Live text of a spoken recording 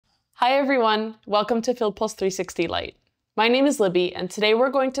Hi everyone, welcome to FieldPulse 360 Lite. My name is Libby, and today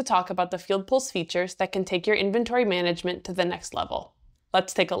we're going to talk about the FieldPulse features that can take your inventory management to the next level.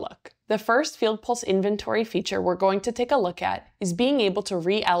 Let's take a look. The first FieldPulse inventory feature we're going to take a look at is being able to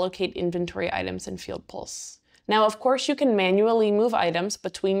reallocate inventory items in FieldPulse. Now, of course, you can manually move items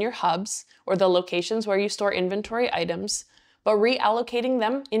between your hubs or the locations where you store inventory items, but reallocating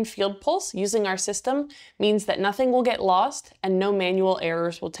them in FieldPulse using our system means that nothing will get lost and no manual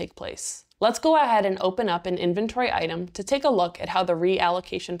errors will take place. Let's go ahead and open up an inventory item to take a look at how the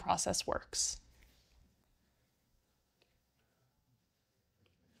reallocation process works.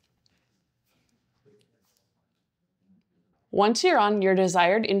 Once you're on your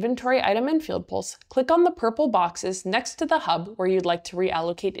desired inventory item in FieldPulse, click on the purple boxes next to the hub where you'd like to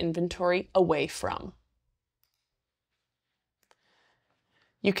reallocate inventory away from.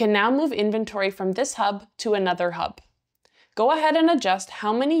 You can now move inventory from this hub to another hub. Go ahead and adjust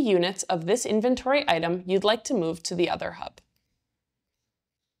how many units of this inventory item you'd like to move to the other hub.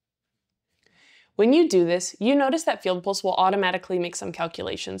 When you do this, you notice that FieldPulse will automatically make some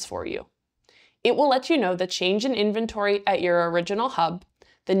calculations for you. It will let you know the change in inventory at your original hub,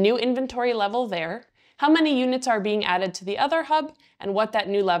 the new inventory level there, how many units are being added to the other hub, and what that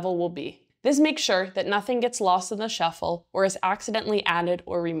new level will be. This makes sure that nothing gets lost in the shuffle or is accidentally added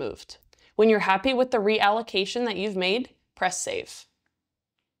or removed. When you're happy with the reallocation that you've made, press Save.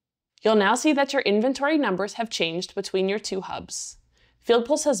 You'll now see that your inventory numbers have changed between your two hubs.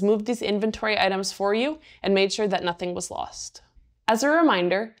 FieldPulse has moved these inventory items for you and made sure that nothing was lost. As a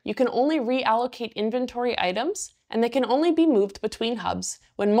reminder, you can only reallocate inventory items, and they can only be moved between hubs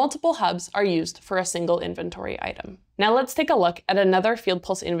when multiple hubs are used for a single inventory item. Now let's take a look at another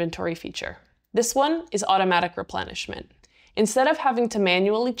FieldPulse inventory feature. This one is automatic replenishment. Instead of having to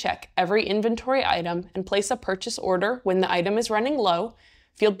manually check every inventory item and place a purchase order when the item is running low,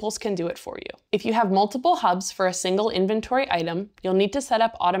 FieldPulse can do it for you. If you have multiple hubs for a single inventory item, you'll need to set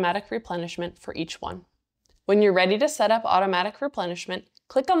up automatic replenishment for each one. When you're ready to set up automatic replenishment,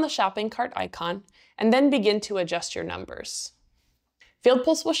 click on the shopping cart icon and then begin to adjust your numbers.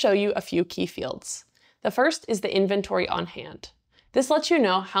 FieldPulse will show you a few key fields. The first is the inventory on hand. This lets you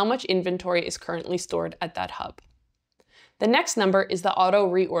know how much inventory is currently stored at that hub. The next number is the auto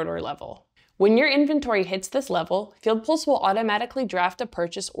reorder level. When your inventory hits this level, FieldPulse will automatically draft a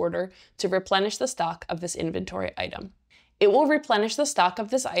purchase order to replenish the stock of this inventory item. It will replenish the stock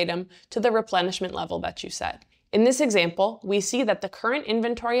of this item to the replenishment level that you set. In this example, we see that the current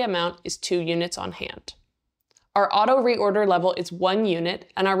inventory amount is 2 units on hand. Our auto reorder level is 1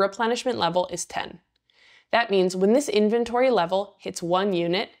 unit and our replenishment level is 10. That means when this inventory level hits 1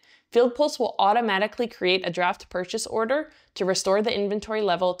 unit, FieldPulse will automatically create a draft purchase order to restore the inventory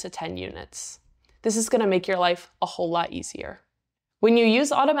level to 10 units. This is going to make your life a whole lot easier. When you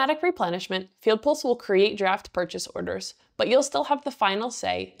use automatic replenishment, FieldPulse will create draft purchase orders, but you'll still have the final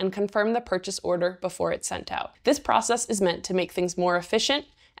say and confirm the purchase order before it's sent out. This process is meant to make things more efficient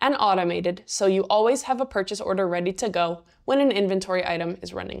and automated, so you always have a purchase order ready to go when an inventory item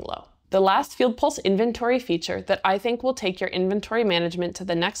is running low. The last FieldPulse inventory feature that I think will take your inventory management to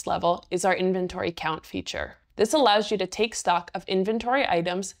the next level is our inventory count feature. This allows you to take stock of inventory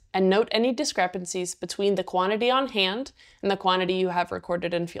items and note any discrepancies between the quantity on hand and the quantity you have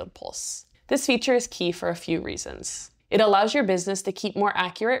recorded in FieldPulse. This feature is key for a few reasons. It allows your business to keep more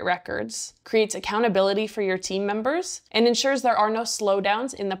accurate records, creates accountability for your team members, and ensures there are no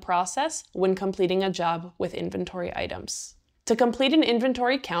slowdowns in the process when completing a job with inventory items. To complete an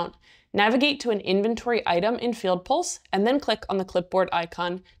inventory count, navigate to an inventory item in FieldPulse and then click on the clipboard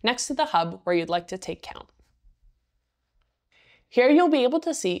icon next to the hub where you'd like to take count. Here you'll be able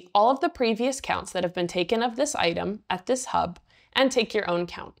to see all of the previous counts that have been taken of this item at this hub and take your own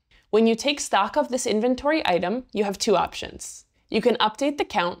count. When you take stock of this inventory item, you have two options. You can update the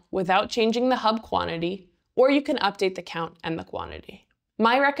count without changing the hub quantity, or you can update the count and the quantity.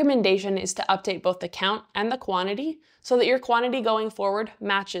 My recommendation is to update both the count and the quantity so that your quantity going forward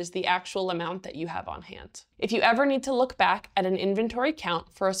matches the actual amount that you have on hand. If you ever need to look back at an inventory count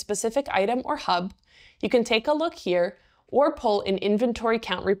for a specific item or hub, you can take a look here or pull an inventory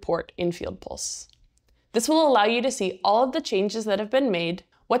count report in FieldPulse. This will allow you to see all of the changes that have been made,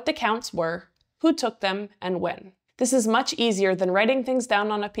 what the counts were, who took them, and when. This is much easier than writing things down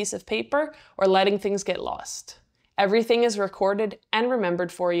on a piece of paper or letting things get lost. Everything is recorded and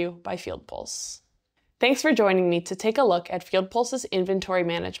remembered for you by FieldPulse. Thanks for joining me to take a look at FieldPulse's inventory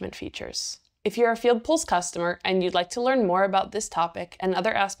management features. If you're a FieldPulse customer and you'd like to learn more about this topic and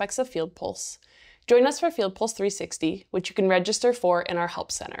other aspects of FieldPulse, join us for FieldPulse 360, which you can register for in our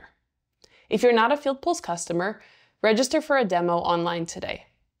Help Center. If you're not a FieldPulse customer, register for a demo online today.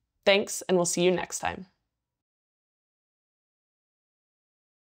 Thanks, and we'll see you next time.